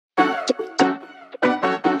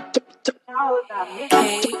Bow,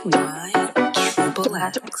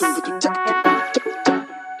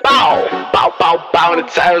 bow, bow, bow. The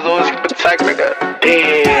tires always keep attack, nigga.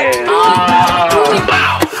 Damn.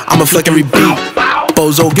 I'ma flick every beat.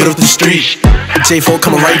 Bozo, get off the street. J4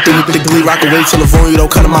 coming right through with the glee. Rock away till Livorno, don't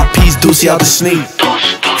cut in my piece. Deucey out the sneak.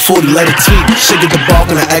 40, let it tweet. She get the ball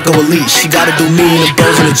and the echo elite. She gotta do me and the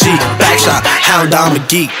bros in the G. Backshot, hound down, I'm a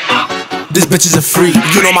geek. This bitch is a freak,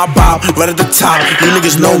 you know my bob, right at the top. You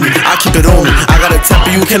niggas know me, I keep it on me. I got a temper,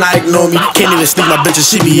 you cannot ignore me. Can't even sneak my bitches,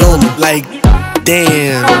 she be on me. Like,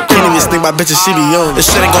 damn, can't even sneak my bitches, she be on me. This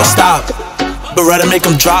shit ain't gon' stop, but rather make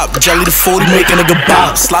them drop. Jelly the 40, make a nigga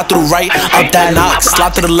bop. Slide to the right, up that knock.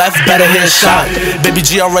 Slide to the left, better hit a shot. Baby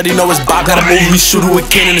G already know it's bop. Gotta move me, shoot it with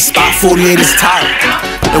Ken in the spot. 48 is top,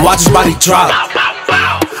 and watch his body drop.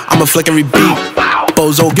 I'ma flick every beat.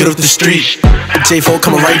 Bozo, get off the street. J4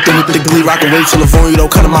 coming right through with the glee. Rock away till Livorno,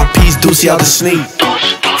 don't cut in my piece. Deucey out the sneak.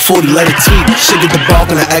 40, let it tweet. She get the ball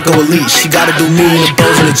and the echo elite. She gotta do me and the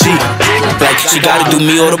bros in the G. Like, she gotta do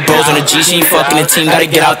me or the bros on the G. She ain't fucking the team, gotta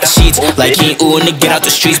get out the sheets. Like, he ain't oohing to get out the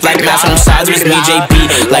streets. Black mask on them sides, it was me,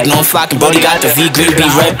 JB. Like, no one flocking, Brody got the V, green B,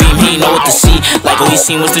 red beam. He ain't know what to see. Like, all he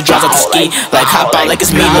seen was the drives out the ski. Like, hop out like it's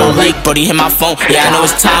me, Lil Leek. Brody hit my phone, yeah, I know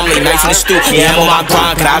it's time. Late nights in the stew, yeah, I'm on my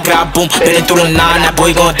grind. Grab, boom, been it through the 9. That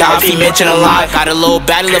boy gon' die if he mention alive. Got a little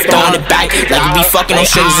baddie left on the back. Like, we be fucking them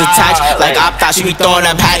strings attached. Like, I thought she be throwing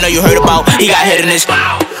up hat, know you heard about. He got hit in this.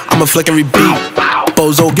 I'ma flick every beat.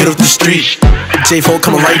 Bozo, get off the street. J4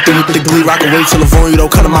 coming right through with the glee. Rock away till Livorno,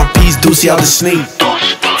 don't cut in my piece. Deucey out the sneak.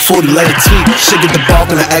 40, let it tweet. She get the ball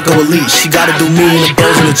and the echo elite. She gotta do me and the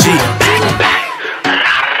bros in the G.